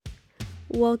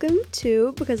Welcome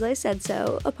to Because I Said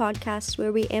So, a podcast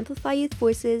where we amplify youth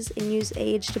voices and use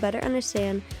age to better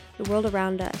understand the world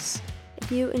around us.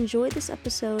 If you enjoyed this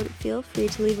episode, feel free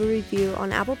to leave a review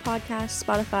on Apple Podcasts,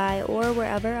 Spotify, or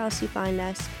wherever else you find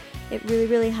us. It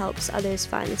really helps others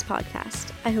find this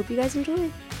podcast. I hope you guys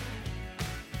enjoy.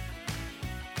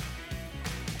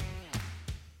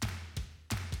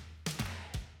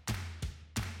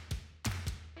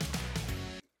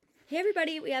 Hey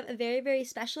everybody, we have a very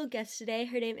special guest today.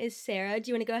 Her name is Sarah. Do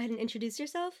you want to go ahead and introduce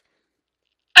yourself?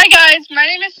 Hi guys, my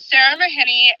name is Sarah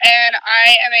Mahoney, and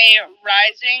I am a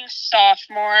rising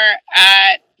sophomore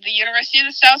at the University of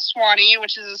the South Swanee,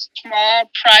 which is a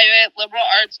small private liberal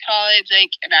arts college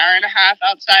like an hour and a half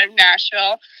outside of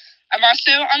Nashville. I'm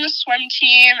also on the swim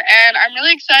team, and I'm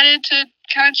really excited to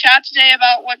kind of chat today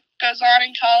about what goes on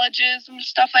in colleges and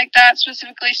stuff like that,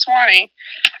 specifically Swanee.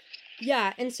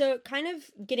 Yeah, and so kind of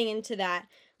getting into that,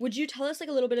 would you tell us like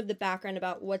a little bit of the background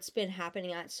about what's been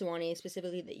happening at Swanee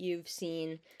specifically that you've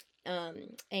seen,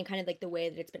 and kind of like the way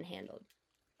that it's been handled?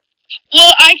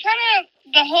 Well,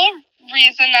 the whole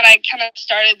reason that I kind of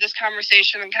started this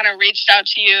conversation and kind of reached out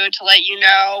to you to let you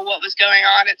know what was going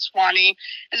on at Swanee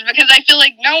is because I feel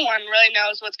like no one really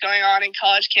knows what's going on in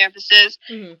college campuses.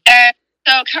 Mm-hmm. And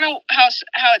so kind of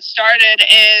how it started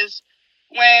is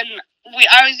when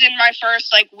I was in my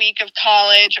first week of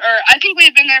college, or I think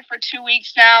we've been there for 2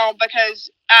 weeks now, because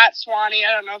at Swanee,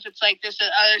 I don't know if it's like this at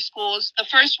other schools, the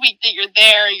first week that you're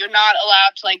there, you're not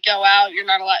allowed to go out.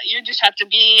 You just have to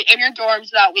be in your dorms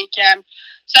that weekend.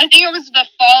 So I think it was the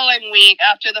following week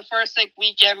after the first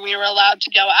weekend we were allowed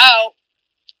to go out,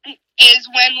 is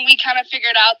when we kind of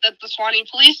figured out that the Swanee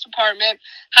Police Department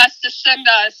has to send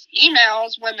us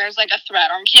emails when there's a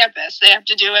threat on campus. They have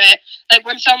to do it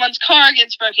when someone's car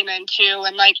gets broken into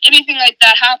and anything like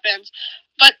that happens.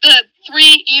 But the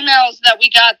 3 emails that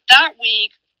we got that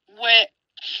week with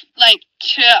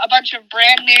to a bunch of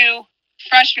brand new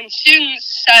freshman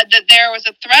students said that there was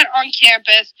a threat on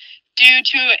campus due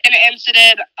to an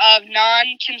incident of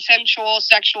non-consensual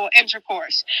sexual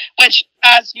intercourse, which,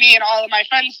 as me and all of my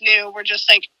friends knew, was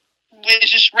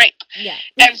just rape. Yeah.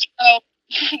 And so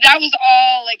that was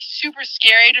all super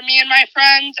scary to me and my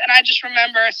friends. And I just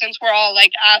remember, since we're all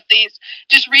athletes,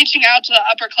 just reaching out to the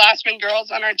upperclassmen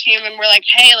girls on our team, and we're like,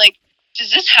 hey,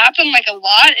 does this happen a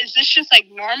lot? Is this just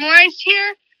normalized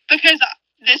here? Because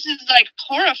this is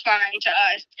horrifying to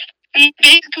us. And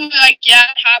basically, yeah,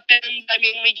 it happens. I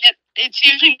mean, it's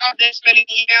usually not this many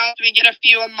emails. We get a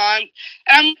few a month.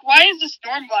 And I'm like, why is this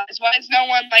normalized? Why is no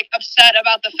one, upset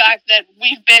about the fact that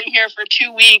we've been here for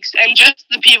 2 weeks and just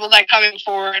the people that coming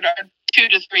forward are 2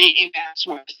 to 3 emails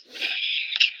worth?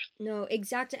 No,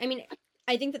 exactly. I mean,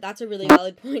 I think that that's a really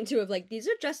valid point, too, of, these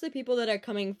are just the people that are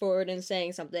coming forward and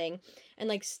saying something.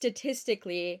 And,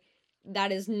 statistically,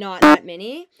 that is not that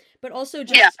many. But also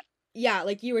just... Yeah,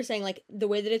 like you were saying, the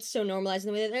way that it's so normalized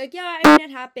and the way that they're yeah, I mean,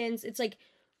 it happens. It's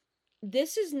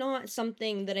this is not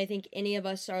something that I think any of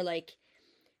us are,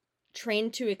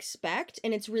 trained to expect.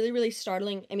 And it's really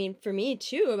startling, I mean, for me,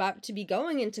 too, about to be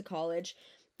going into college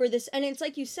for this. And it's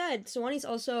like you said, Sewanee's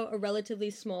also a relatively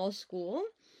small school.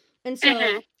 And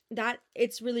so that,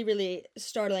 it's really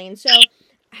startling. And so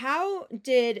how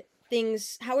are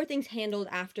things handled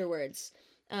afterwards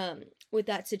with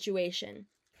that situation?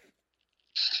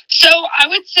 So I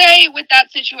would say with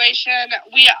that situation,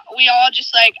 we all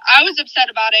just I was upset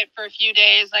about it for a few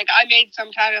days. I made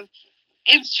some kind of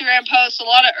Instagram posts, or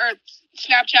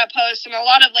Snapchat posts, and a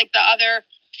lot of the other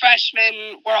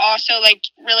freshmen were also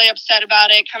really upset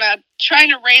about it, kind of trying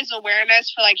to raise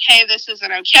awareness for hey, this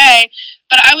isn't okay.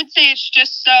 But I would say it's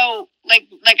just so like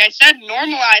I said,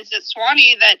 normalized at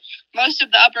Swanee that most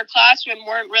of the upperclassmen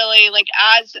weren't really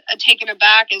as taken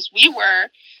aback as we were,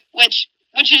 which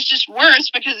is just worse,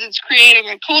 because it's creating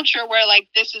a culture where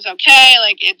this is okay,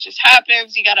 it just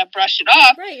happens, you gotta brush it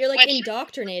off. Right, you're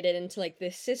indoctrinated into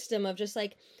this system of just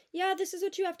yeah, this is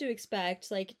what you have to expect,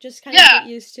 just kind of get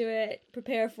used to it,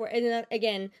 prepare for it. And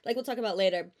again, we'll talk about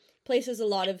later, places a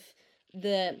lot of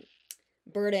the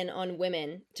burden on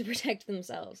women to protect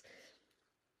themselves.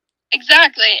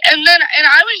 Exactly. And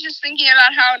I was just thinking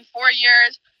about how in 4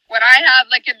 years, when I have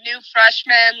a new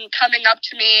freshman coming up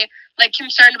to me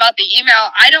concerned about the email,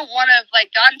 I don't want to have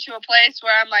gotten to a place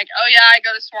where I'm oh yeah, I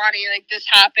go to Swanee, this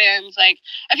happens. I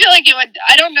feel it would,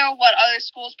 I don't know what other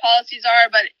schools' policies are,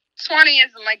 but Swanee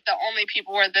isn't the only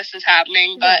people where this is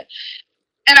happening. But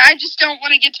and I just don't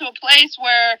want to get to a place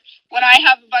where when I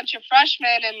have a bunch of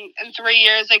freshmen in 3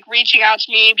 years reaching out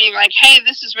to me being hey,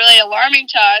 this is really alarming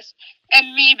to us,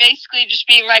 and me basically just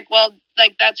being well,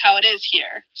 that's how it is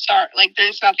here. Sorry,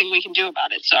 there's nothing we can do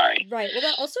about it. Sorry. Right. Well,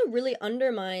 that also really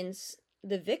undermines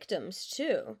the victims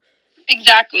too.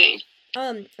 Exactly.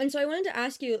 And so I wanted to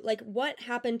ask you, like, what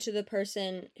happened to the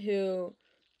person who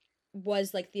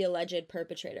was like the alleged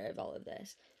perpetrator of all of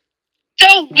this?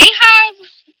 So we have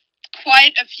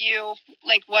quite a few,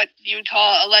 like what you would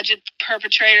call alleged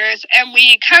perpetrators, and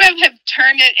we kind of have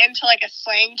turned it into like a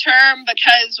slang term,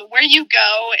 because where you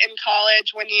go in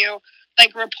college when you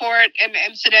like report an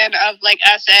incident of like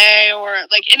SA or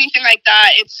like anything like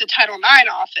that, it's the Title IX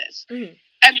office. Mm-hmm.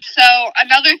 And so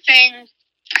another thing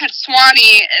at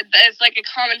Swanee is like a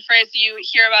common phrase that you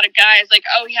hear about a guy is like,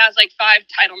 oh, he has like 5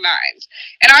 Title IXs.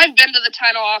 And I've been to the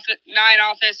Title IX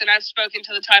office, and I've spoken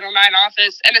to the Title IX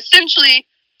office, and essentially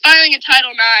filing a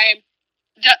Title IX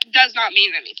does not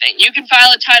mean anything. You can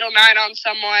file a Title IX on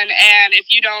someone, and if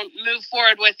you don't move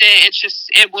forward with it,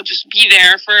 it will just be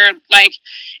there for, like,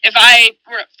 if I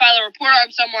file a report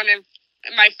on someone in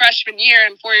my freshman year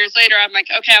and 4 years later I'm like,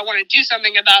 okay, I want to do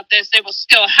something about this, they will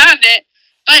still have it,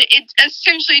 but it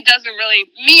essentially doesn't really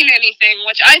mean anything,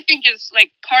 which I think is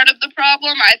like part of the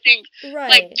problem. I think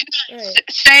like just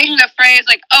saying the phrase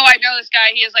like, oh, I know this guy,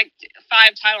 he has like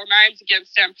 5 Title IXs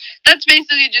against him, that's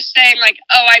basically just saying like,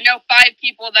 oh, I know 5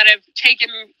 people that have taken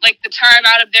like the time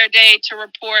out of their day to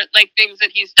report like things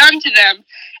that he's done to them,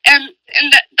 and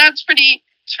that's pretty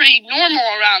normal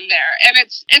around there. And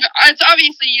it's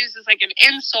obviously used as like an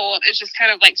insult. It's just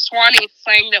kind of like Swanee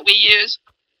slang that we use.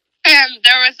 And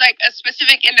there was like a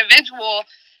specific individual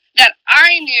that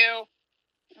I knew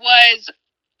was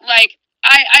like,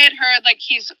 I had heard like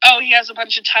he has a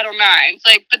bunch of Title IXs,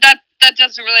 like, but that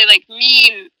doesn't really like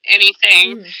mean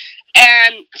anything. Mm.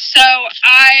 And so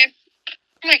I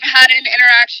like had an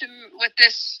interaction with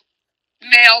this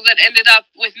male that ended up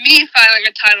with me filing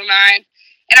a Title IX.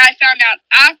 And I found out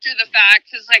after the fact,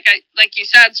 because like you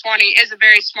said, Swanee is a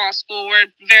very small school, we're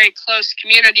a very close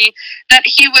community, that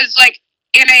he was like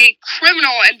in a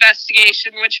criminal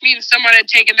investigation, which means someone had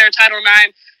taken their Title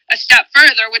IX a step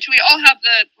further, which we all have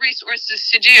the resources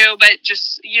to do, but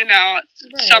just,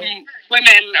 some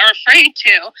women are afraid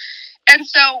to. And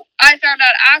so I found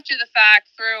out after the fact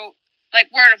through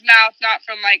like word of mouth, not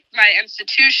from like my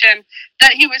institution,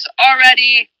 that he was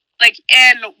already like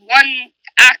in one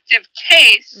active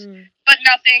case, but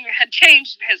nothing had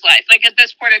changed in his life. Like at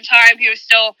this point in time, he was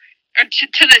still, or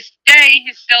to this day,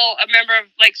 he's still a member of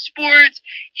like sports.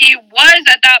 He was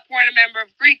at that point a member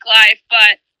of Greek life,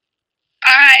 but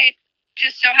I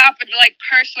just so happened to like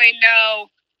personally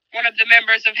know one of the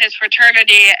members of his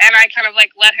fraternity, and I kind of like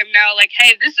let him know like,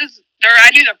 hey, I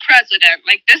knew the president,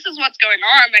 like this is what's going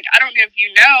on. Like, I don't know if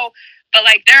you know, but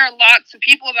like there are lots of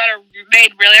people that are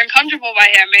made really uncomfortable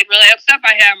by him, made really upset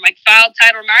by him, like filed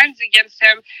Title IXs against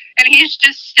him, and he's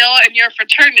just still in your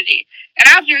fraternity.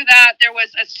 And after that, there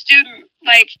was a student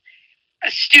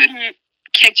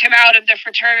kicked him out of the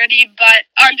fraternity, but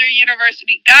under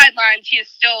university guidelines, he is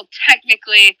still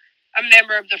technically a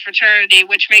member of the fraternity,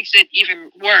 which makes it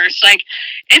even worse. Like,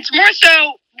 it's more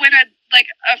so when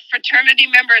a fraternity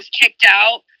member is kicked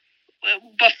out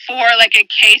before like a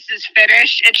case is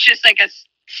finished, it's just like a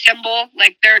symbol,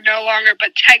 like they're no longer,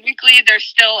 but technically they're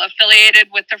still affiliated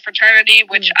with the fraternity,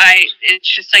 which it's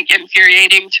just like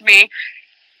infuriating to me.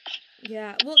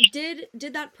 Yeah. Well, did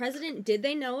that president, did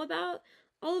they know about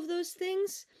all of those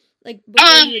things, like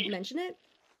before you would mention it?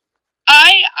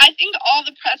 I think all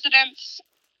the presidents,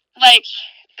 like,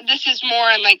 this is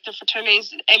more in like the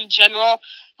fraternities in general,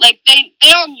 like they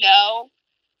all know,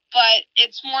 but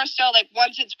it's more so like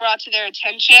once it's brought to their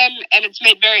attention and it's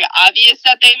made very obvious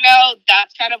that they know,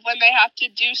 that's kind of when they have to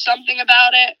do something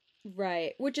about it.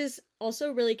 Right, which is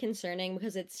also really concerning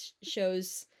because it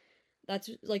shows that's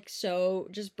like so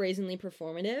just brazenly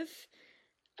performative.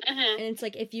 Mm-hmm. And it's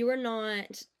like, if you are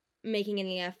not making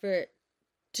any effort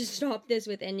to stop this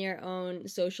within your own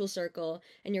social circle,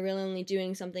 and you're really only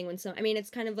doing something when it's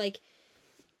kind of like,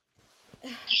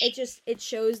 it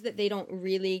shows that they don't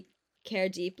really care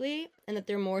deeply, and that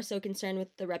they're more so concerned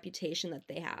with the reputation that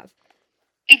they have.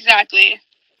 Exactly.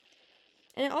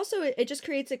 And it just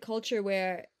creates a culture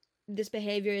where this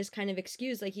behavior is kind of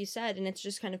excused, like you said, and it's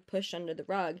just kind of pushed under the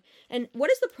rug. And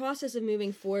what is the process of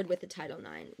moving forward with the Title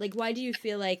IX? Like, why do you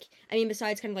feel like,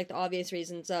 besides kind of like the obvious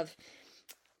reasons of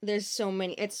there's so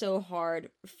many, it's so hard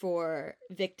for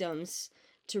victims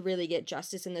to really get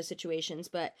justice in those situations,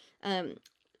 but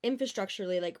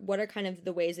infrastructurally, like, what are kind of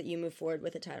the ways that you move forward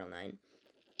with the Title IX?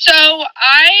 So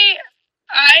I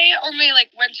only like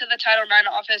went to the Title IX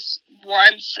office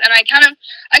once, and I kind of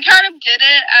did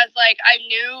it as like I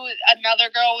knew another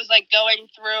girl was like going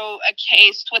through a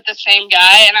case with the same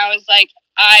guy, and I was like,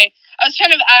 I was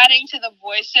kind of adding to the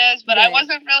voices, but I Right.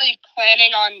 wasn't really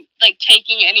planning on like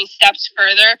taking any steps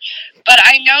further. But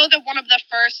I know that one of the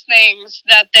first things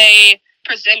that they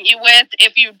present you with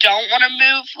if you don't want to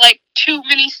move like too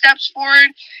many steps forward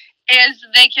is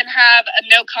they can have a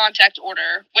no contact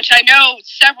order, which I know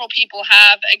several people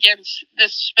have against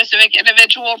this specific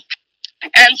individual.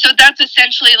 And so that's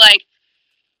essentially like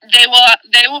they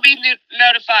will be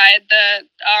notified.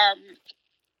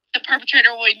 The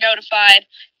perpetrator will be notified,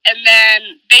 and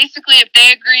then basically if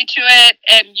they agree to it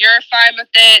and you're fine with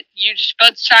it, you just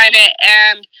both sign it,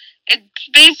 and it's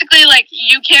basically like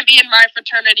you can't be in my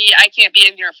fraternity, I can't be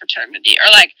in your fraternity,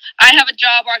 or like I have a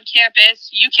job on campus,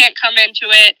 you can't come into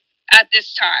it at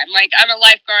this time. Like I'm a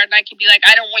lifeguard and I can be like,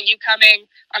 I don't want you coming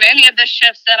on any of the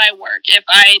shifts that I work if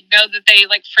I know that they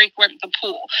like frequent the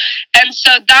pool. And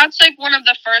so that's like one of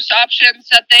the first options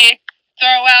that they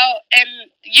throw out, and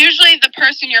usually the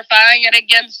person you're filing it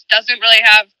against doesn't really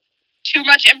have too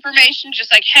much information,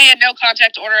 just like, hey, a no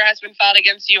contact order has been filed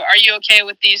against you, are you okay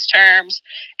with these terms?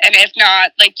 And if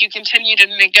not, like you continue to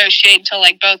negotiate until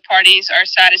like both parties are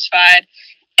satisfied.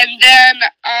 And then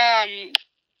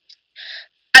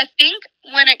I think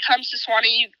when it comes to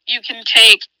Swanee, you can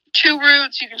take two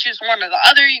routes, you can choose one or the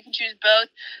other, you can choose both,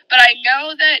 but I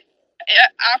know that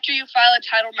after you file a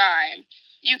Title IX,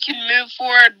 you can move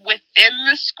forward within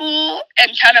the school and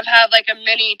kind of have like a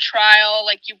mini trial,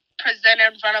 like you present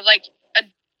in front of like a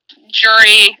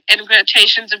jury in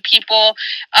quotations of people.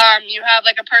 You have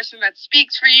like a person that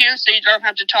speaks for you, so you don't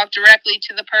have to talk directly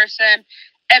to the person.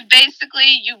 And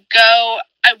basically you go,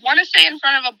 I want to say in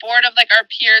front of a board of like our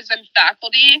peers and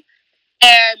faculty,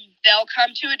 and they'll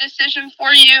come to a decision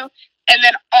for you. And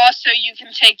then also you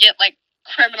can take it like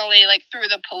criminally, like through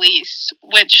the police,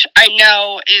 which I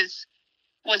know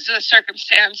was the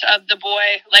circumstance of the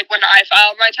boy. Like when I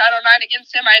filed my Title IX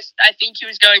against him, I think he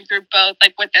was going through both,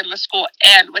 like within the school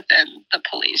and within the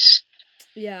police.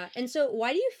 Yeah. And so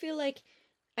why do you feel like,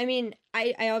 I mean,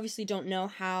 I obviously don't know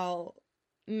how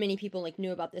many people like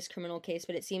knew about this criminal case,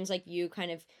 but it seems like you kind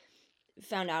of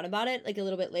found out about it like a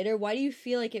little bit later. Why do you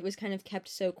feel like it was kind of kept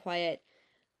so quiet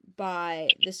by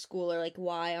the school, or like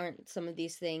why aren't some of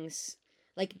these things,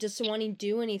 like does Sewanee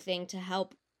do anything to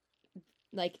help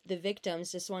like the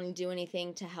victims? Does Sewanee do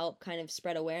anything to help kind of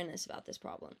spread awareness about this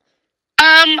problem?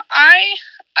 I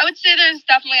would say there's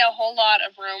definitely a whole lot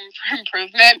of room for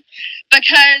improvement,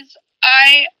 because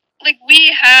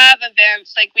we have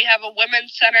events, like we have a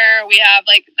women's center, we have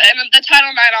like and the Title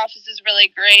IX office is really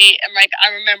great, and like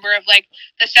I'm a member of like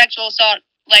the sexual assault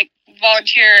like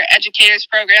volunteer educators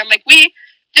program. Like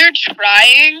they're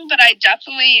trying, but I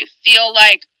definitely feel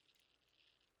like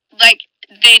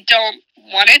they don't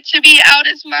want it to be out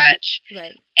as much.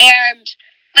 Right. And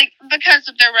like because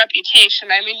of their reputation,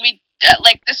 I mean, we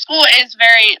like the school is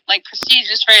very like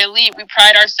prestigious, very elite, we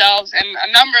pride ourselves in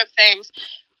a number of things,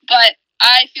 but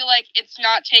I feel like it's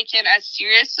not taken as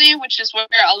seriously, which is where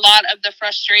a lot of the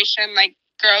frustration like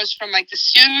grows from like the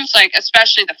students, like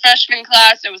especially the freshman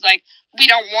class. It was like, we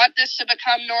don't want this to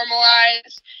become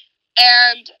normalized.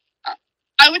 And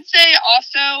I would say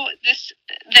also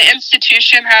the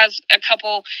institution has a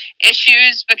couple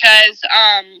issues, because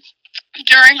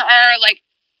during our like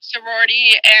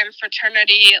sorority and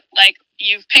fraternity, like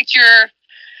you've picked your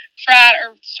frat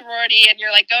or sorority and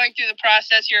you're like going through the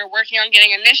process, you're working on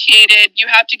getting initiated, you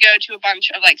have to go to a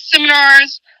bunch of like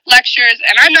seminars, lectures,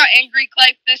 and I'm not in Greek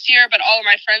life this year, but all of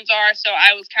my friends are, so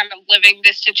I was kind of living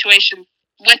this situation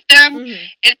with them. Mm-hmm.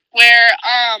 It's where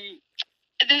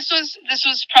this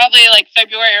was probably like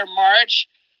February or March.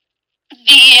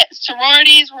 The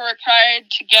sororities were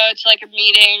required to go to like a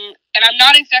meeting, and I'm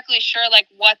not exactly sure like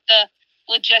what the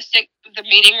logistics of the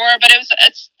meeting were, but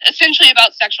it's essentially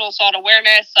about sexual assault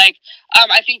awareness. Like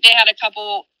I think they had a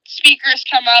couple speakers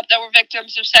come up that were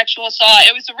victims of sexual assault.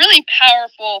 It was a really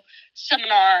powerful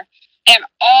seminar, and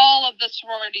all of the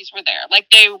sororities were there. Like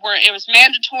it was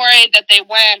mandatory that they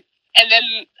went. And then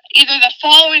either the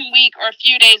following week or a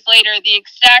few days later, the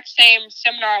exact same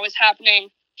seminar was happening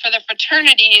for the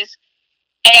fraternities,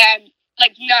 and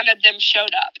like none of them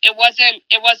showed up. It wasn't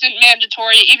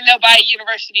mandatory, even though by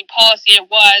university policy it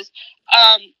was.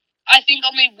 I think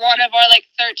only one of our like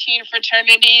 13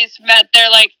 fraternities met their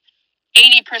like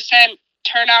 80%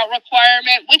 turnout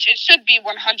requirement, which it should be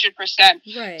 100%.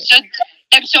 Right.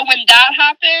 So when that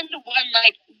happened, when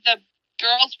like the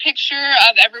girls' picture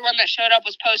of everyone that showed up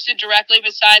was posted directly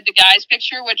beside the guys'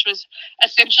 picture, which was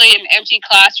essentially an empty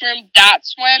classroom,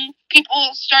 that's when people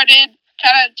started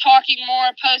kind of talking more,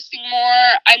 posting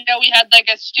more. I know we had like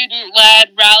a student-led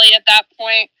rally at that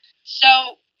point. So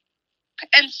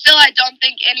and still I don't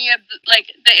think any of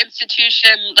the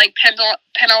institution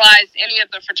penalized any of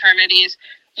the fraternities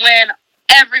when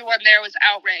everyone there was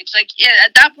outraged. Like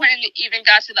at that point it even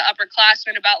got to the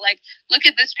upperclassmen about like, look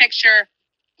at this picture,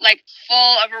 like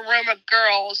full of a room of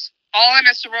girls all in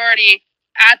a sorority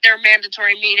at their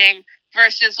mandatory meeting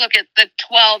versus look at the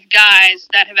 12 guys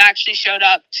that have actually showed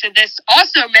up to this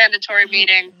also mandatory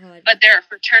meeting, but they're a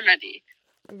fraternity.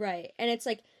 Right. And it's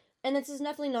like, and this is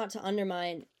definitely not to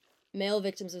undermine male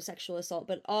victims of sexual assault,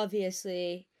 but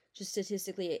obviously, just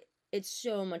statistically, it's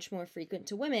so much more frequent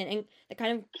to women. And it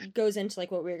kind of goes into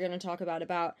like what we're going to talk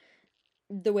about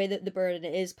the way that the burden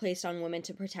is placed on women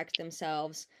to protect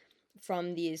themselves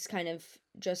from these kind of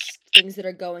just things that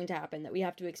are going to happen, that we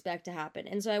have to expect to happen.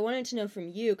 And so I wanted to know from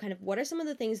you kind of what are some of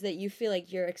the things that you feel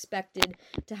like you're expected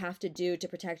to have to do to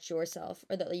protect yourself,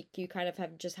 or that like you kind of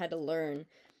have just had to learn.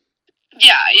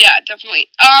 Yeah, definitely.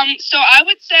 So I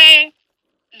would say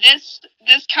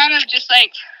this kind of just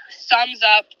like sums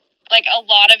up like a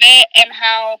lot of it and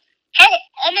how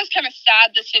almost kind of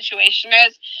sad the situation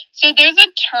is. So there's a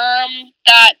term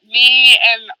that me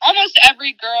and almost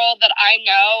every girl that I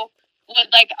know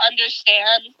would like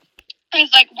understand.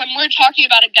 It's like when we're talking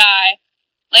about a guy,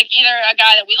 like either a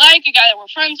guy that we like, a guy that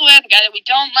we're friends with, a guy that we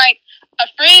don't like, a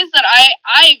phrase that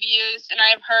I've used and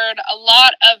I've heard a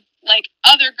lot of like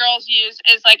other girls use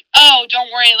is like, oh,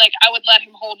 don't worry, like I would let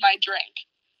him hold my drink,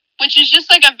 which is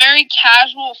just like a very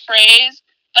casual phrase,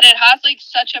 but it has like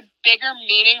such a bigger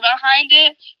meaning behind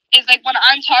it. Is like when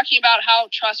I'm talking about how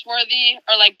trustworthy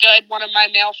or like good one of my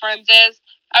male friends is,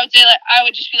 I would say like I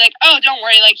would just be like, oh, don't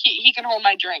worry, like he can hold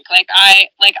my drink, like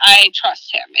I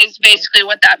trust him is basically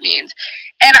what that means.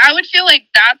 And I would feel like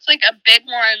that's like a big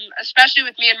one, especially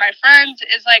with me and my friends,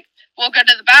 is like we'll go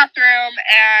to the bathroom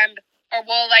or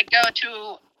we'll like go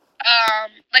to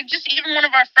like just even one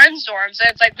of our friends' dorms, and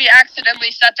it's like we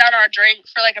accidentally set down our drink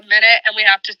for like a minute and we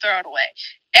have to throw it away.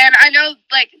 And I know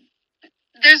like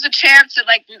there's a chance that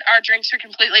like our drinks are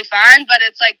completely fine, but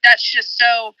it's like that's just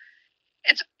so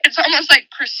it's almost like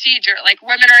procedure. Like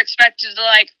women are expected to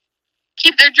like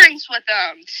keep their drinks with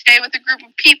them, stay with a group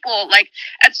of people. Like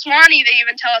at Swanee, they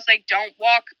even tell us like don't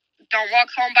walk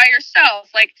home by yourself.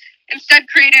 Like instead,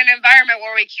 create an environment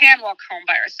where we can walk home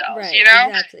by ourselves. Right. You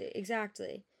know?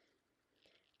 Exactly.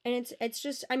 And it's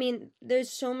just, I mean, there's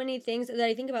so many things that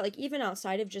I think about, like even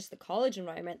outside of just the college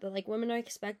environment that like women are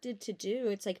expected to do.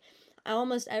 It's like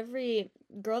almost every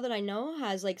girl that I know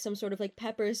has like some sort of like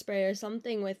pepper spray or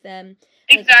something with them.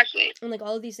 Exactly. And like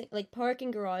all of these things, like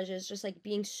parking garages, just like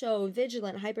being so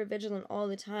vigilant, hyper vigilant all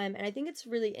the time. And I think it's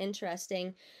really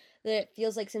interesting that it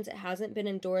feels like since it hasn't been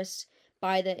endorsed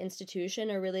by the institution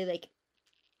or really like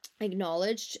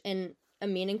acknowledged in a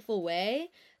meaningful way,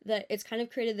 that it's kind of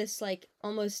created this like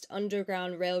almost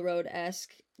underground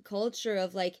railroad-esque culture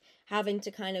of like having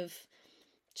to kind of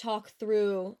talk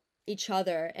through each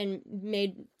other and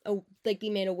be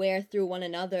made aware through one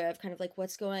another of kind of like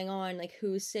what's going on, like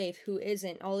who's safe, who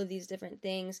isn't, all of these different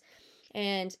things.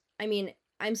 And I mean,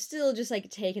 I'm still just like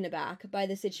taken aback by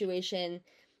the situation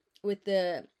with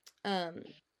the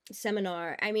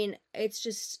seminar. I mean, it's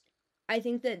just, I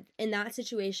think that in that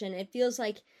situation it feels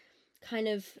like kind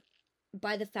of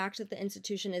by the fact that the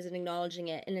institution isn't acknowledging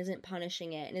it and isn't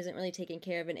punishing it and isn't really taking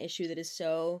care of an issue that is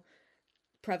so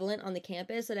prevalent on the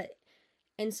campus, that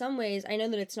in some ways, I know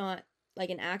that it's not like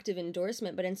an active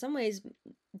endorsement, but in some ways,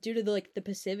 due to the like the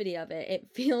passivity of it, it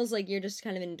feels like you're just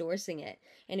kind of endorsing it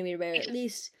in a way, or at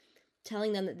least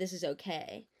telling them that this is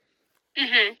okay.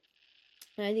 Mm-hmm.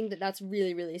 And I think that that's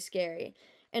really, really scary.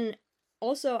 And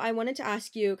also, I wanted to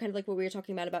ask you kind of like what we were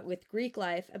talking about with Greek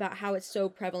life, about how it's so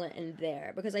prevalent in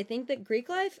there. Because I think that Greek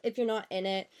life, if you're not in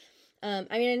it,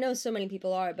 I mean, I know so many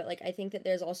people are, but like I think that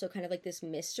there's also kind of like this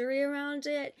mystery around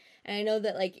it. And I know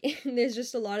that like there's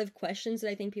just a lot of questions that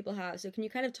I think people have. So can you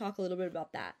kind of talk a little bit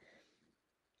about that?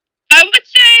 I would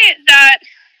say that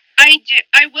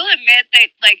I will admit that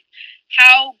like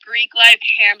how Greek life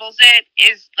handles it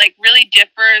is like really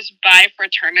differs by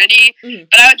fraternity. Mm-hmm.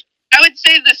 But I would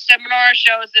say the seminar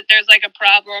shows that there's like a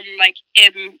problem like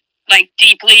in like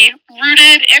deeply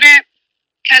rooted in it,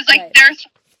 because like Right. there's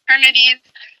fraternities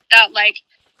that like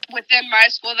within my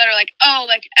school that are like, oh,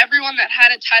 like everyone that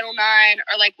had a Title IX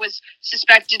or like was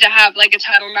suspected to have like a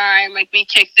Title IX, like we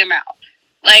kicked them out.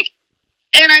 Like,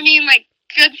 and I mean like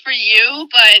good for you,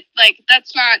 but like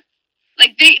that's not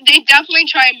like they definitely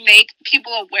try and make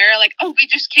people aware like, oh, we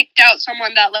just kicked out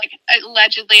someone that like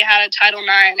allegedly had a Title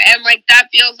IX, and like that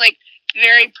feels like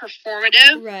very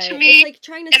performative to me. It's like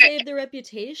trying to save their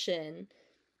reputation.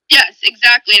 Yes,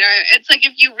 exactly. And it's like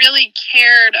if you really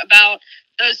cared about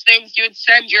those things, you would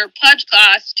send your pledge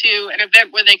class to an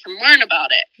event where they can learn about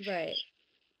it. Right.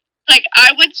 like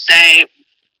I would say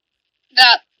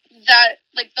that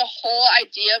like the whole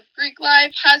idea of Greek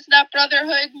life has that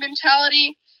brotherhood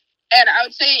mentality, and I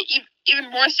would say even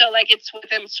more so, like it's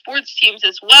within sports teams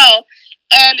as well,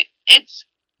 and it's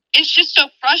just so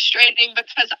frustrating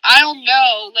because I'll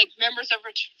know like members of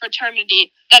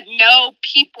fraternity that know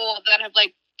people that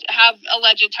have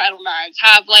alleged Title IXs,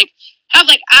 have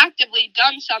actively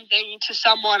done something to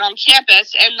someone on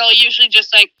campus, and they'll usually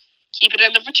just like keep it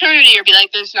in the fraternity or be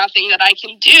like, "There's nothing that I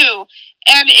can do,"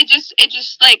 and it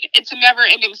just like it's a never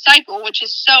ending cycle, which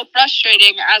is so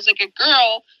frustrating as like a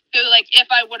girl who, like, if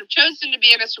I would have chosen to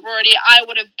be in a sorority, I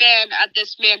would have been at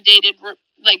this mandated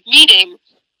like meeting,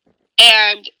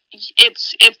 and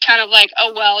it's kind of like,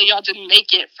 oh well, y'all didn't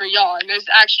make it for y'all, and there's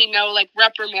actually no like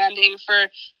reprimanding for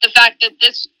the fact that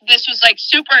this was like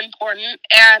super important,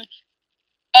 and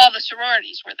all the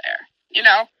sororities were there, you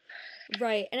know.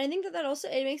 Right. And I think that also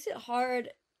it makes it hard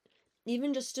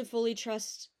even just to fully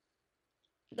trust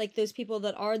like those people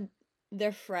that are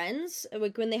their friends,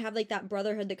 like when they have like that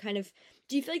brotherhood that kind of,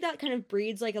 do you feel like that kind of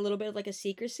breeds like a little bit of like a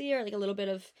secrecy or like a little bit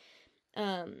of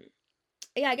um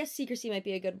yeah, I guess secrecy might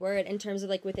be a good word in terms of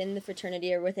like within the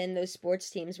fraternity or within those sports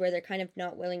teams where they're kind of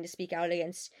not willing to speak out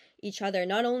against each other,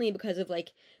 not only because of like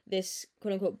this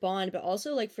quote unquote bond, but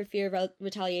also like for fear of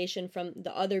retaliation from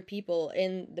the other people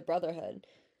in the brotherhood.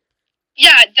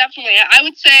 Yeah, definitely. I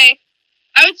would say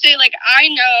like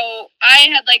I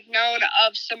had like known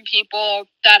of some people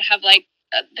that have like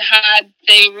had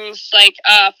things like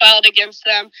filed against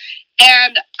them,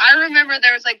 and I remember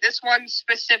there was like this one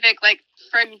specific like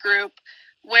friend group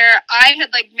where I had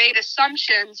like made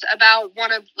assumptions about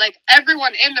one of like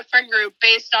everyone in the friend group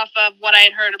based off of what I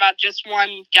had heard about just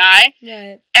one guy,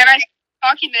 Right. and I started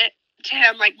talking to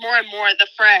him like more and more, the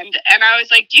friend, and I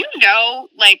was like, "Do you know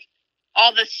like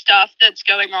all the stuff that's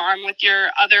going on with your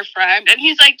other friend?" And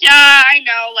he's like, "Yeah, I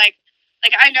know. Like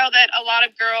I know that a lot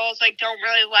of girls like don't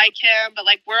really like him, but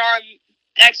like we're on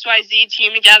XYZ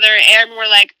team together, and we're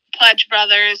like pledge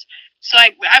brothers. So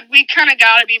like we kind of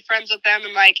gotta be friends with them."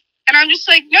 And I'm just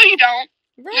like, "No, you don't."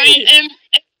 No, Right. and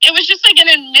it was just like an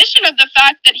admission of the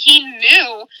fact that he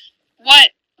knew what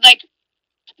like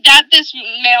that this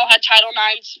male had Title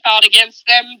IX filed against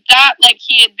them, that like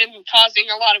he had been causing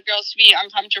a lot of girls to be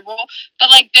uncomfortable, but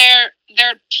like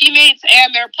they're teammates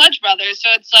and they're pledge brothers, so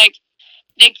it's like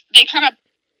they kind of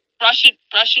brush it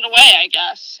away, I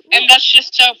guess, and Well, that's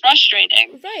just so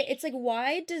frustrating. right. It's like,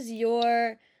 why does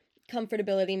your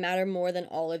comfortability matter more than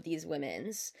all of these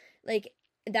women's? Like,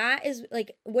 that is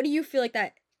like, what do you feel like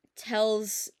that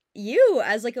tells you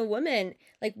as like a woman?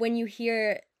 Like, when you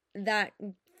hear that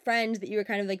friend that you were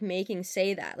kind of like making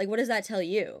say that, like, what does that tell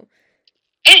you?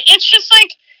 It's just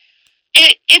like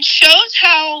it shows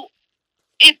how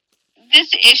it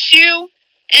this issue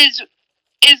is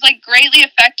like greatly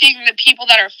affecting the people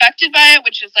that are affected by it,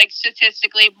 which is like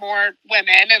statistically more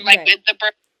women, and like Right. the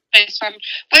birthplace on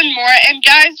women more. And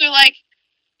guys are like,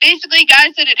 basically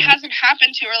guys that it hasn't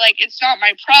happened to are like, it's not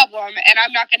my problem, and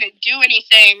I'm not going to do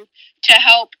anything to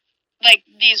help like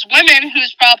these women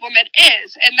whose problem it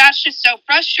is. And that's just so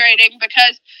frustrating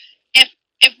because if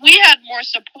if we had more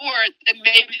support, then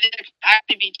maybe there could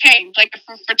actually be change. Like if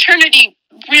a fraternity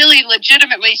really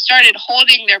legitimately started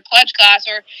holding their pledge class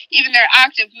or even their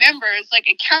active members like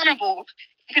accountable,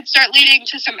 it could start leading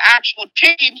to some actual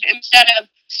change instead of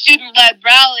student led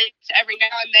rallies every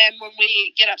now and then when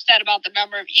we get upset about the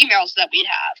number of emails that we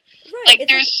have. Right. Like It's like,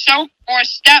 there's so more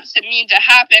steps that need to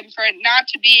happen for it not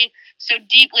to be so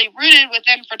deeply rooted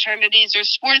within fraternities or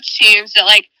sports teams that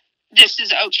like this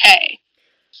is okay.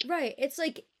 right. It's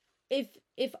like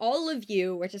if all of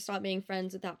you were to stop being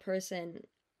friends with that person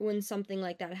when something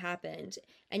like that happened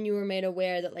and you were made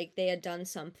aware that like they had done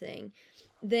something,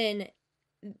 then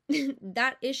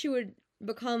that issue would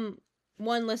become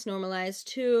one, less normalized,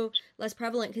 two, less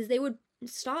prevalent, because they would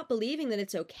stop believing that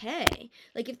it's okay.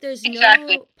 Like if there's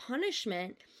Exactly. no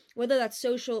punishment, whether that's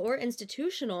social or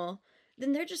institutional,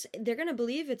 then they're gonna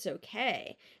believe it's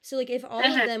okay. So like if all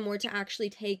of Mhm. them were to actually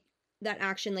take that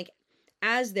action like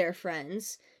as their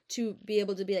friends, to be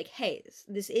able to be like, hey,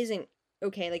 this isn't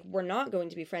okay, like we're not going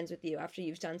to be friends with you after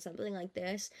you've done something like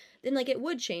this, then like it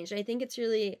would change. I think it's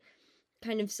really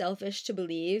kind of selfish to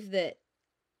believe that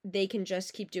they can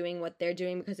just keep doing what they're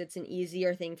doing because it's an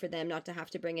easier thing for them not to have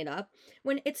to bring it up,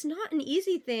 when it's not an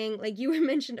easy thing, like you were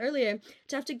mentioned earlier,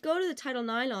 to have to go to the Title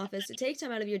IX office to take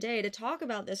time out of your day to talk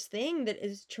about this thing that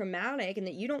is traumatic and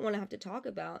that you don't want to have to talk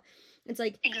about. It's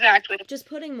like Exactly. just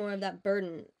putting more of that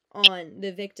burden on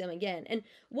the victim again. And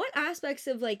what aspects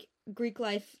of like Greek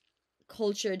life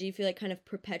culture do you feel like kind of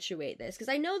perpetuate this? Because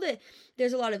I know that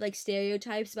there's a lot of like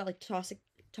stereotypes about like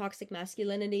toxic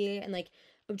masculinity and like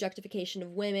objectification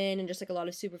of women and just like a lot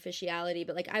of superficiality.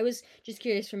 But like I was just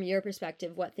curious from your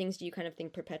perspective, what things do you kind of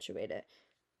think perpetuate it?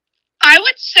 I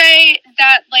would say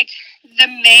that like the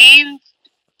main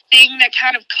thing that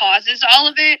kind of causes all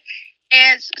of it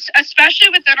is, especially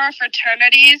within our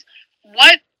fraternities,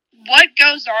 what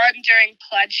goes on during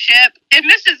pledgeship, and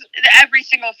this is every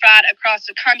single frat across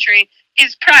the country,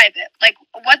 is private. Like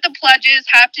what the pledges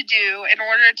have to do in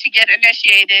order to get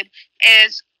initiated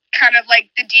is kind of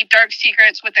like the deep dark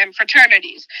secrets within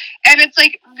fraternities. And it's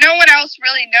like no one else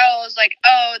really knows like,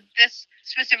 oh, this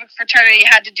specific fraternity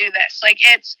had to do this. Like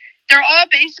they're all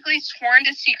basically sworn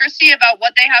to secrecy about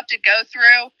what they have to go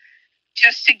through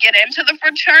just to get into the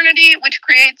fraternity, which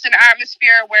creates an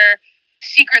atmosphere where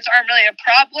secrets aren't really a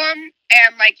problem.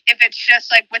 And like if it's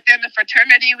just like within the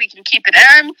fraternity, we can keep it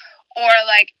in, or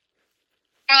like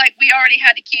we already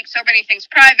had to keep so many things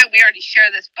private. We already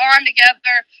share this bond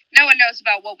together. No one knows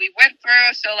about what we went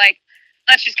through, so like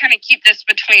let's just kind of keep this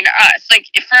between us. Like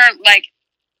if we're like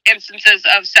instances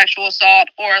of sexual assault,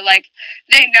 or like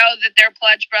they know that their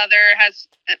pledge brother has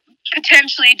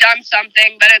potentially done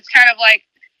something, but it's kind of like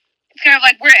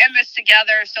we're in this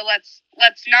together, so let's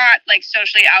not like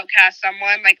socially outcast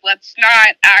someone. Like let's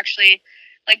not actually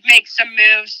like make some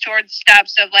moves towards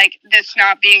steps of like this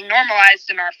not being normalized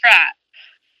in our frat.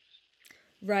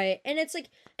 Right. And it's like,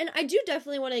 and I do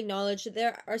definitely want to acknowledge that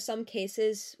there are some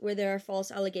cases where there are false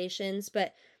allegations,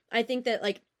 but I think that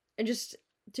like, and just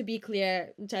to be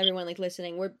clear to everyone like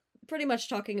listening, we're pretty much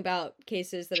talking about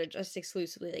cases that are just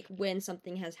exclusively like when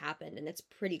something has happened and it's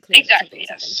pretty clear exactly,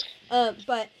 that something's happened.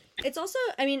 But it's also,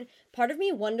 I mean, part of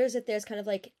me wonders if there's kind of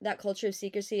like that culture of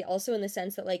secrecy also in the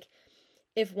sense that like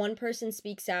if one person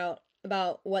speaks out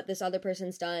about what this other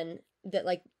person's done, that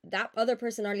like that other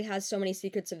person already has so many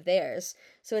secrets of theirs,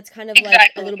 so it's kind of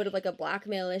like a little bit of like a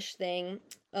blackmailish thing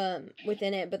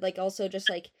within it, but like also just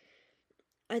like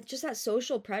just that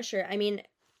social pressure. I mean,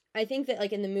 I think that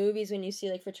like in the movies when you see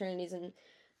like fraternities and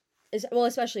well,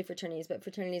 especially fraternities, but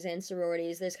fraternities and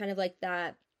sororities, there's kind of like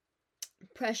that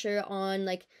pressure on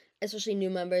like especially new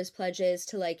members pledges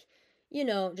to like, you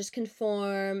know, just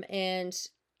conform and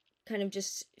kind of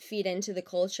just feed into the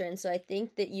culture. And so I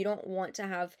think that you don't want to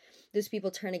have those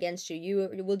people turn against you.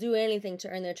 You will do anything to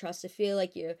earn their trust, to feel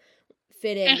like you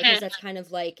fit in, because that's kind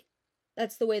of like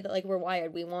that's the way that like we're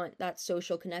wired. We want that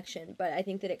social connection. But I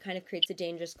think that it kind of creates a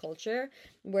dangerous culture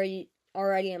where you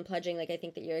already in pledging, like I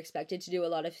think that you're expected to do a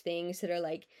lot of things that are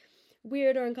like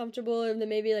weird or uncomfortable, or that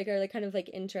maybe like are like kind of like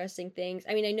interesting things.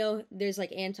 I mean, I know there's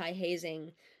like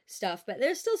anti-hazing stuff, but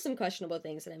there's still some questionable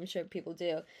things that I'm sure people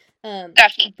do.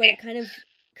 Definitely. But it kind of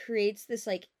creates this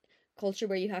like culture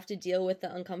where you have to deal with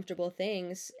the uncomfortable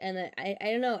things, and I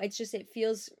don't know, it's just it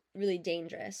feels really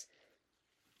dangerous.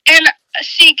 And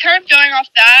see, kind of going off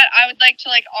that, I would like to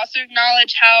like also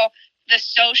acknowledge how the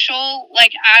social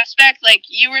like aspect, like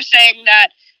you were saying that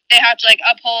they have to like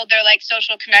uphold their like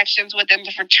social connections within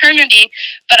the fraternity,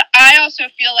 but I also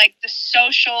feel like the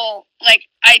social like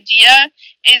idea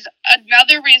is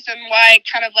another reason why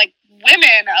kind of like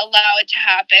women allow it to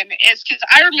happen, is because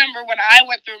I remember when I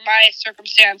went through my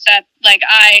circumstance that like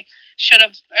I should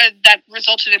have that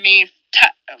resulted in me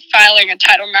filing a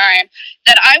Title IX,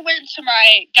 that I went to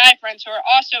my guy friends who are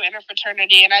also in a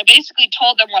fraternity and I basically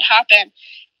told them what happened,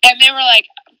 and they were like,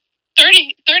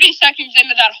 30 seconds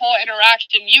into that whole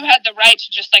interaction, you had the right to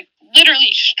just like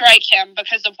literally strike him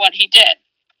because of what he did.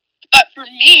 But for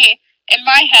me, in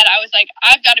my head, I was like,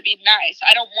 I've got to be nice.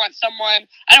 I don't want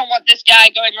this guy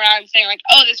going around saying like,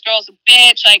 oh, this girl's a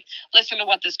bitch. Like, listen to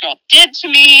what this girl did to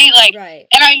me. Like, right.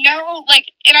 And I know, like,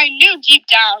 and I knew deep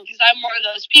down, because I'm one of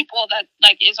those people that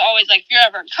like is always like, if you're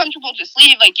ever uncomfortable, just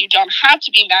leave. Like, you don't have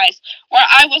to be nice. Where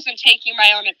I wasn't taking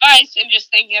my own advice and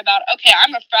just thinking about, okay,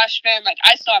 I'm a freshman. Like,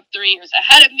 I still have 3 years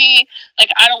ahead of me.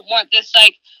 Like, I don't want this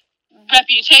like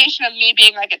reputation of me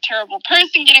being like a terrible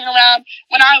person getting around,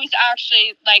 when I was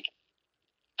actually like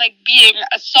being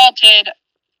assaulted.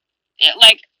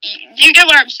 Like, you get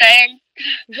what I'm saying?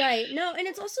 Right. No, and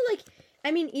it's also like,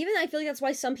 I mean, even I feel like that's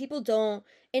why some people don't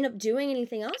end up doing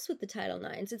anything else with the Title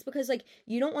IXs. It's because like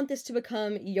you don't want this to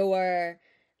become your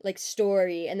like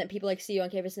story, and that people like see you on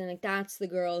campus and like that's the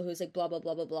girl who's like blah blah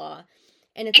blah blah blah,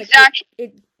 and it's exactly. like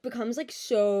it becomes like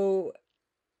so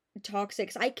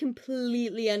toxic. I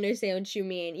completely understand what you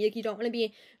mean. Like you don't want to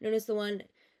be known as the one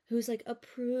who's like a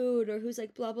prude or who's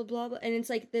like blah blah blah blah, and it's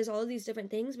like there's all of these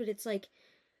different things, but it's like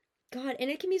God, and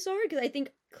it can be so hard because I think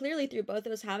clearly through both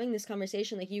of us having this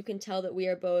conversation, like you can tell that we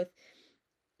are both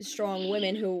strong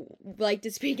women who like to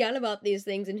speak out about these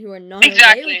things and who are not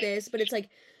okay with this, but it's like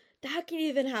that can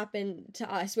even happen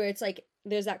to us, where it's like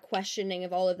there's that questioning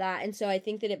of all of that. And so I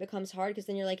think that it becomes hard, because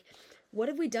then you're like, what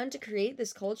have we done to create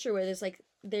this culture where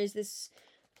there's this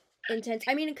intense,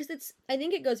 I mean, because I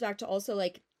think it goes back to also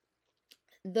like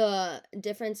the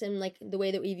difference in like the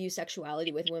way that we view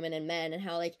sexuality with women and men, and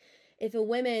how like if a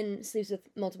woman sleeps with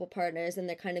multiple partners, then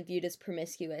they're kind of viewed as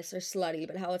promiscuous or slutty,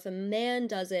 but how if a man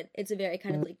does it, it's a very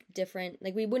kind of like different,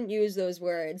 like we wouldn't use those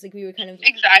words, like we would kind of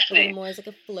Exactly. more as like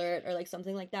a flirt or like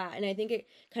something like that. And I think it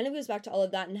kind of goes back to all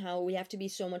of that, and how we have to be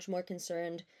so much more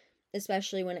concerned,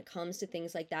 especially when it comes to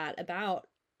things like that, about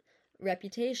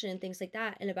reputation and things like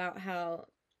that, and about how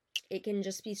it can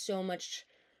just be so much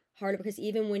harder, because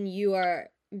even when you are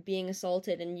being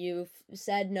assaulted and you've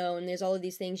said no and there's all of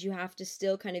these things, you have to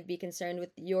still kind of be concerned with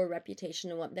your reputation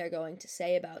and what they're going to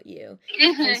say about you.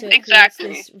 And so it Exactly.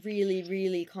 creates this really,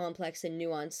 really complex and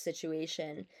nuanced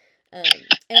situation. And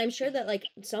I'm sure that like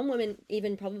some women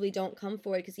even probably don't come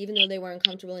forward, because even though they were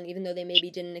uncomfortable and even though they maybe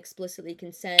didn't explicitly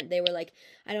consent, they were like,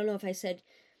 I don't know if I said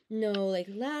no like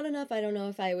loud enough, I don't know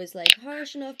if I was like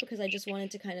harsh enough, because I just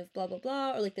wanted to kind of blah blah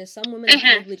blah, or like there's some women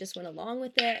that probably just went along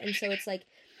with it. And so it's like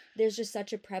there's just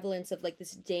such a prevalence of like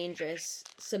this dangerous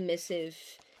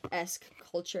submissive-esque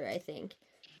culture, I think.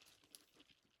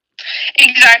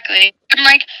 Exactly. And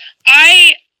like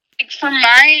I like for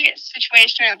my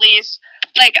situation at least,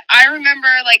 like I remember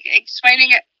like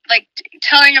explaining it, like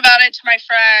telling about it to my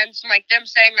friends, and like them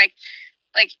saying like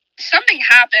something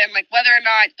happened, like whether or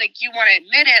not like you want to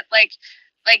admit it, like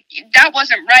that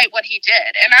wasn't right what he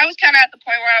did. And I was kind of at the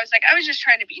point where I was like, I was just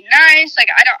trying to be nice, like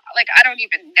I don't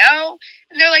even know.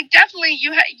 And they're like, definitely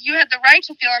you had the right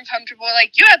to feel uncomfortable,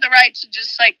 like you had the right to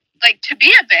just like to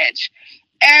be a bitch.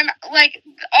 And like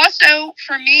also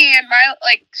for me and my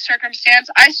like circumstance,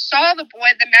 I saw the boy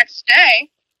the next day,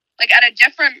 like at a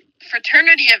different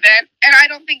fraternity event, and I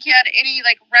don't think he had any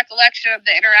like recollection of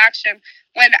the interaction,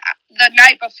 when the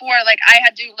night before, like I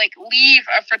had to like leave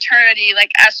a fraternity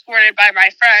like escorted by my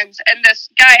friends, and this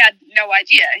guy had no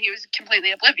idea. He was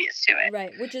completely oblivious to it.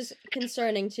 Right, which is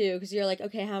concerning too, because you're like,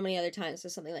 okay, how many other times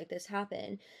does something like this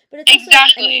happen? But it's also, I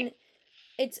Exactly. mean,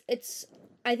 it's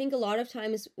I think a lot of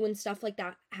times when stuff like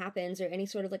that happens, or any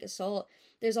sort of like assault,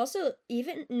 there's also,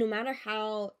 even no matter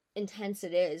how intense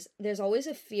it is, there's always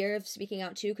a fear of speaking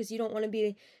out too, because you don't want to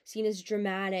be seen as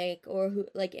dramatic or who,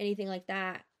 like anything like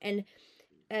that. And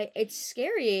it's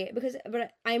scary, because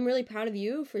but I'm really proud of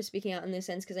you for speaking out in this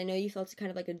sense, because I know you felt kind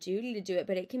of like a duty to do it,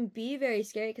 but it can be very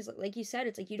scary, because like you said,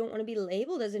 it's like you don't want to be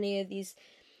labeled as any of these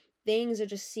things, or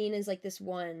just seen as like this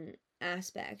one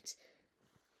aspect.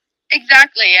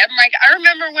 Exactly. And like I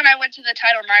remember when I went to the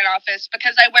Title IX office,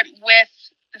 because I went with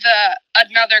the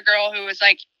another girl who was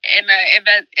like in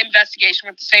an investigation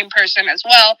with the same person as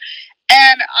well.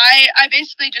 And I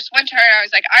basically just went to her and I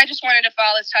was like, I just wanted to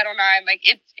file this Title IX. Like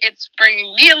it's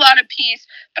bringing me a lot of peace,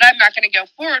 but I'm not going to go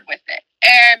forward with it.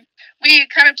 And we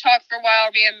kind of talked for a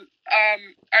while, me and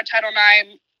our Title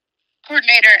IX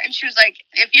coordinator, and she was like,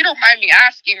 if you don't mind me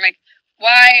asking, like,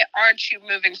 why aren't you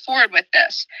moving forward with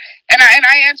this? And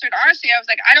I answered honestly, I was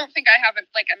like, I don't think I have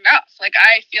like enough. Like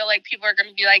I feel like people are going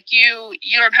to be like, you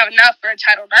don't have enough for a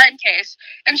Title IX case.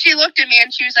 And she looked at me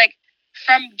and she was like,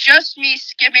 from just me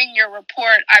skimming your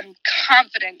report, I'm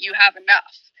confident you have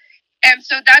enough. And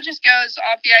so that just goes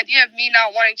off the idea of me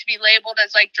not wanting to be labeled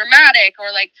as like dramatic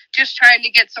or like just trying to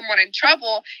get someone in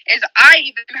trouble. Is I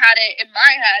even had it in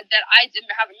my head that I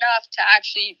didn't have enough to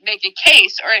actually make a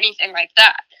case or anything like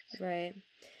that. Right.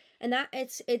 And that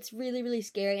it's really, really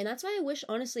scary. And that's why I wish,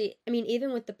 honestly, I mean,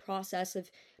 even with the process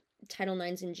of Title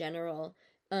IXs in general,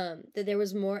 that there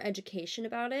was more education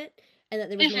about it, and that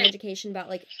there was more education about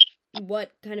like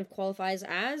what kind of qualifies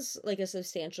as like a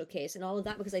substantial case and all of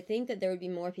that, because I think that there would be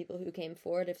more people who came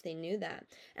forward if they knew that.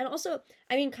 And also,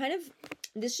 I mean, kind of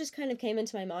this just kind of came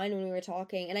into my mind when we were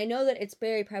talking, and I know that it's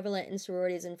very prevalent in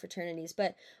sororities and fraternities,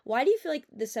 but why do you feel like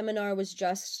the seminar was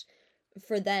just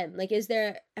for them? Like, has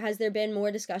there been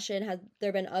more discussion? Have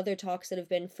there been other talks that have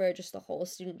been for just the whole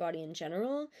student body in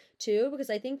general too? Because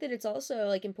I think that it's also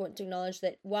like important to acknowledge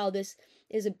that while this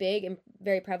is a big and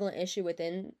very prevalent issue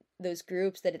within those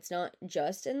groups, that it's not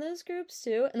just in those groups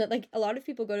too, and that like a lot of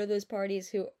people go to those parties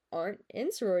who aren't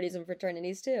in sororities and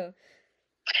fraternities too.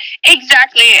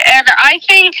 Exactly. And I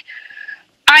think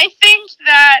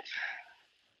that,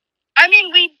 I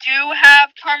mean, we do have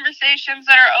conversations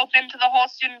that are open to the whole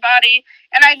student body.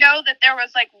 And I know that there was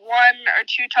like one or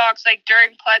two talks like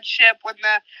during pledgeship when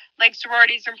the like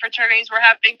sororities and fraternities were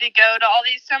having to go to all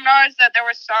these seminars, that there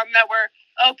were some that were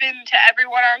open to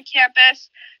everyone on campus.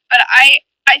 But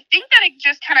I think that it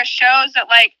just kind of shows that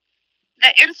like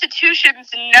the institutions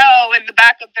know in the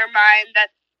back of their mind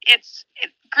that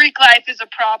Greek life is a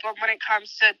problem when it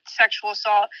comes to sexual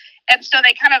assault, and so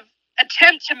they kind of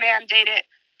attempt to mandate it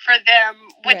for them,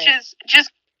 which Right. is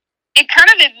just, it kind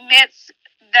of admits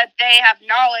that they have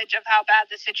knowledge of how bad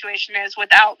the situation is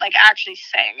without like actually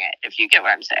saying it, if you get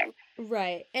what I'm saying.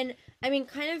 Right. And I mean,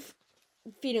 kind of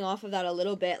feeding off of that a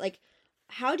little bit, like,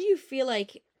 how do you feel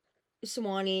like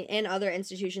Sewanee and other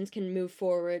institutions can move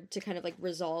forward to kind of like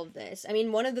resolve this? I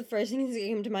mean, one of the first things that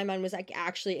came to my mind was like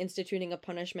actually instituting a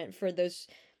punishment for those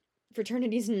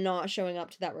fraternities not showing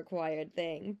up to that required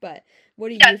thing. But what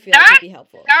do you feel like would be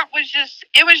helpful? That was just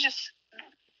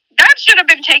that should have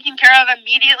been taken care of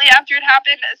immediately after it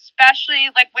happened, especially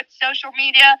like with social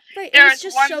media. Right, There's it's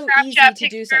just one so Snapchat easy to picture.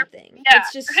 do something. Yeah.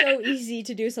 It's just so easy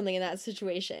to do something in that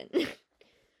situation.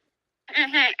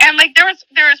 And like there was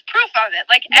proof of it.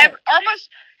 Like Right. almost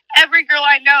every girl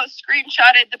I know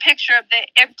screenshotted the picture of the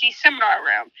empty seminar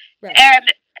room, Right.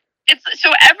 and it's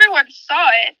so everyone saw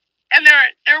it, and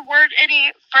there weren't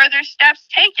any further steps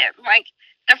taken. Like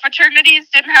the fraternities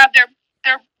didn't have their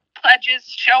pledges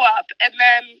show up, and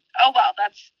then oh well,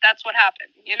 that's what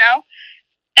happened, you know.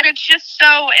 And it's just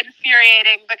so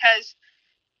infuriating because,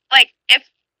 like, if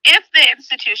the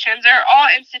institutions or all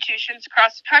institutions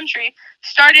across the country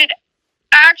started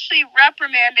actually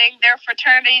reprimanding their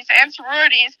fraternities and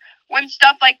sororities when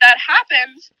stuff like that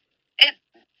happens,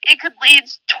 it could lead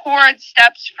towards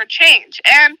steps for change.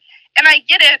 And I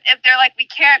get it if they're like, we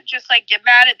can't just like get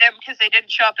mad at them because they didn't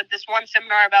show up at this one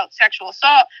seminar about sexual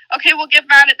assault. Okay, we'll get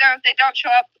mad at them if they don't show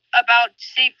up about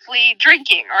safely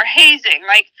drinking or hazing.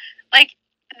 Like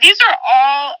these are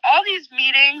all these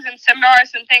meetings and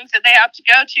seminars and things that they have to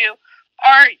go to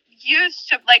are used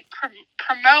to like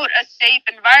promote a safe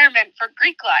environment for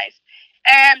Greek life,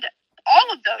 and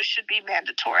all of those should be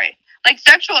mandatory. Like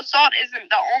sexual assault isn't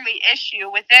the only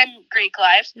issue within Greek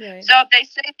life. Right. So if they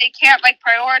say they can't like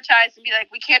prioritize and be like,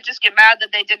 we can't just get mad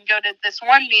that they didn't go to this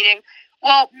one meeting,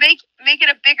 well, make it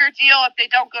a bigger deal if they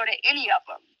don't go to any of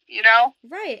them, you know?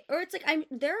 Right. Or it's like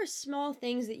there are small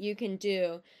things that you can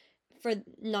do for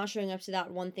not showing up to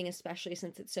that one thing, especially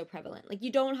since it's so prevalent. Like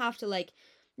you don't have to like,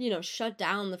 shut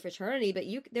down the fraternity, but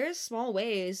there's small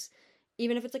ways,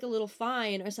 even if it's like a little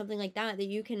fine or something like that, that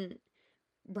you can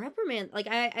reprimand. Like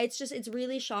it's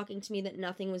really shocking to me that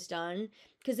nothing was done,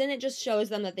 because then it just shows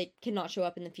them that they cannot show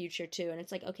up in the future too, and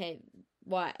it's like, okay,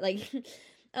 why? Like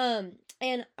and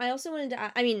I also wanted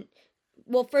to I mean,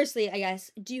 well, firstly, I guess,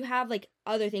 do you have like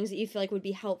other things that you feel like would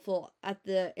be helpful at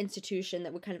the institution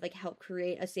that would kind of like help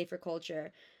create a safer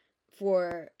culture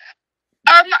for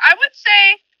I would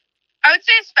say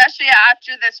especially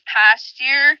after this past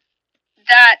year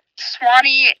that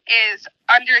Sewanee is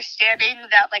understanding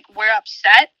that like we're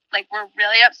upset, like we're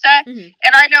really upset. Mm-hmm.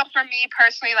 And I know for me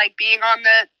personally, like being on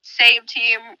the SAVE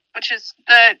team, which is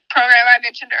the program I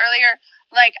mentioned earlier,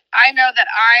 like I know that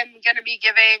I'm going to be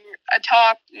giving a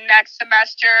talk next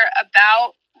semester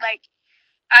about like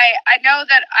I know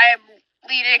that I am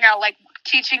leading a like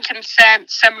teaching consent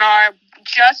seminar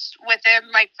just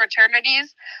within like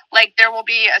fraternities. Like there will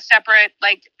be a separate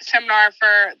like seminar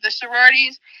for the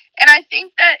sororities, and I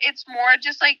think that it's more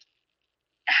just like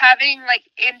having like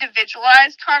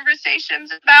individualized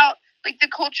conversations about like the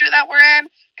culture that we're in.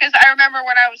 Because I remember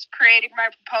when I was creating my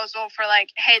proposal for like,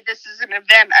 hey, this is an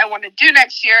event I want to do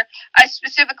next year, I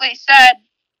specifically said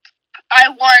I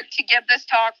want to give this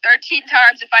talk 13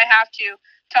 times if I have to,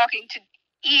 talking to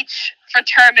each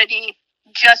fraternity,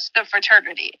 just the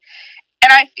fraternity.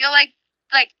 And I feel like,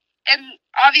 and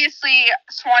obviously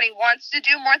Sewanee wants to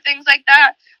do more things like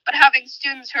that, but having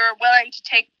students who are willing to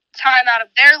take time out of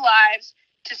their lives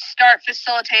to start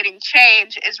facilitating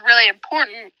change is really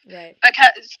important. Right.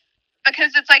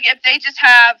 Because it's like if they just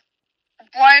have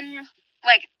one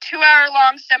like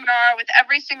 2-hour-long seminar with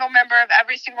every single member of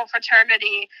every single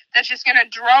fraternity that's just going to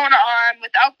drone on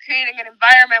without creating an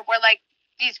environment where like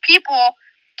these people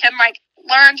can like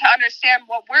learn to understand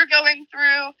what we're going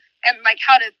through and like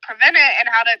how to prevent it and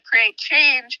how to create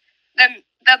change, then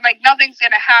like nothing's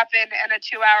going to happen in a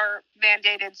 2-hour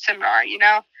mandated seminar, you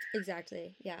know?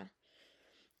 Exactly. Yeah.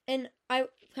 And I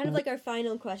kind of like our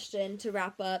final question to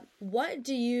wrap up. What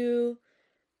do you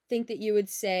think that you would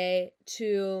say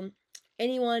to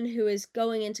anyone who is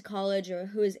going into college or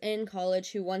who is in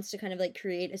college who wants to kind of like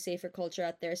create a safer culture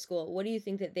at their school? What do you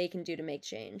think that they can do to make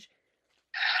change?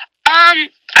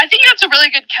 I think that's a really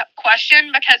good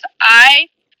question, because I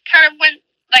kind of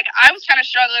I was kind of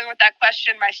struggling with that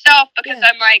question myself, because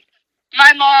I'm like,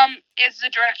 my mom is the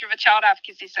director of a child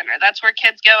advocacy center. That's where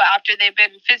kids go after they've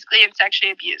been physically and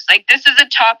sexually abused. Like, this is a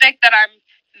topic that I'm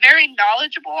very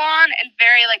knowledgeable on and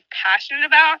very like passionate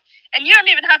about. And you don't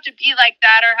even have to be like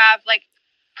that or have like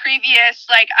previous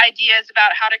like ideas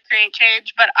about how to create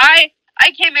change, but I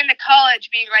came into college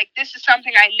being like, this is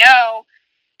something I know,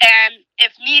 and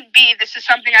if need be, this is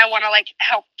something I want to like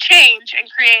help change and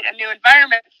create a new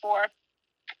environment for.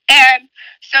 And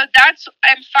so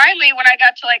and finally, when I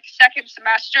got to like second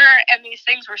semester and these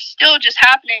things were still just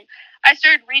happening, I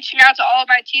started reaching out to all of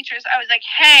my teachers. I was like,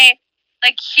 hey,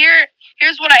 like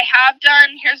here's what I have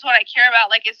done. Here's what I care about.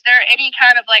 Like, is there any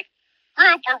kind of like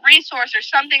group or resource or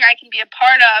something I can be a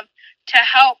part of to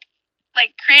help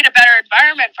like create a better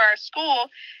environment for our school?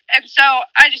 And so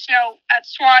I just know at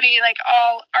Sewanee, like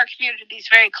all our community is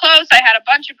very close. I had a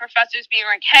bunch of professors being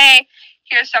like, hey,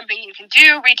 here's something you can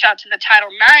do. Reach out to the Title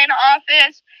IX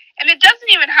office. And it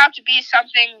doesn't even have to be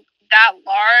something that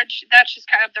large. That's just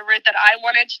kind of the route that I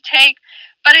wanted to take.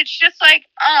 But it's just like,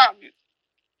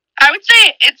 I would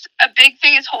say it's a big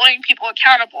thing is holding people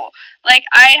accountable. Like,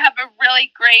 I have a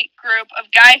really great group of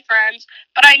guy friends,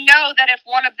 but I know that if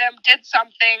one of them did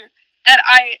something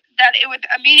that it would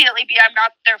immediately be I'm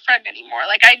not their friend anymore.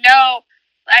 Like, I know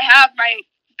I have my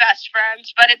best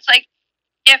friends, but it's like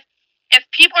if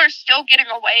people are still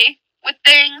getting away with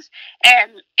things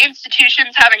and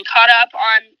institutions haven't caught up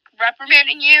on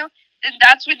reprimanding you, then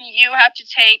that's when you have to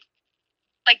take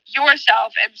like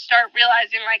yourself and start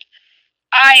realizing like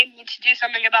I need to do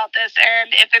something about this,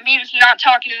 and if it means not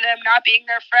talking to them, not being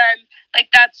their friend, like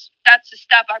that's the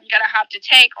step I'm gonna have to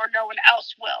take, or no one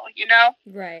else will, you know?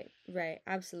 Right,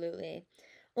 absolutely.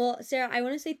 Well, Sarah, I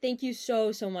want to say thank you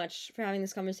so much for having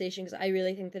this conversation because I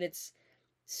really think that it's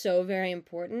so very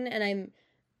important, and I'm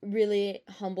really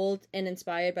humbled and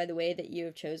inspired by the way that you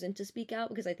have chosen to speak out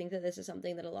because I think that this is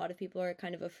something that a lot of people are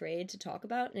kind of afraid to talk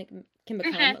about, and it can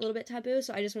become a little bit taboo.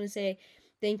 So I just want to say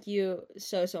thank you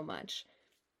so much.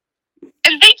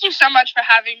 And thank you so much for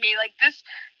having me. Like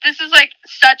this is like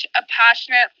such a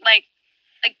passionate like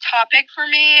topic for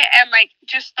me, and like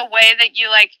just the way that you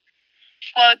like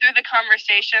flow through the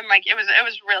conversation, like it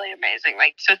was really amazing.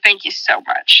 Like, so thank you so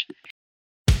much.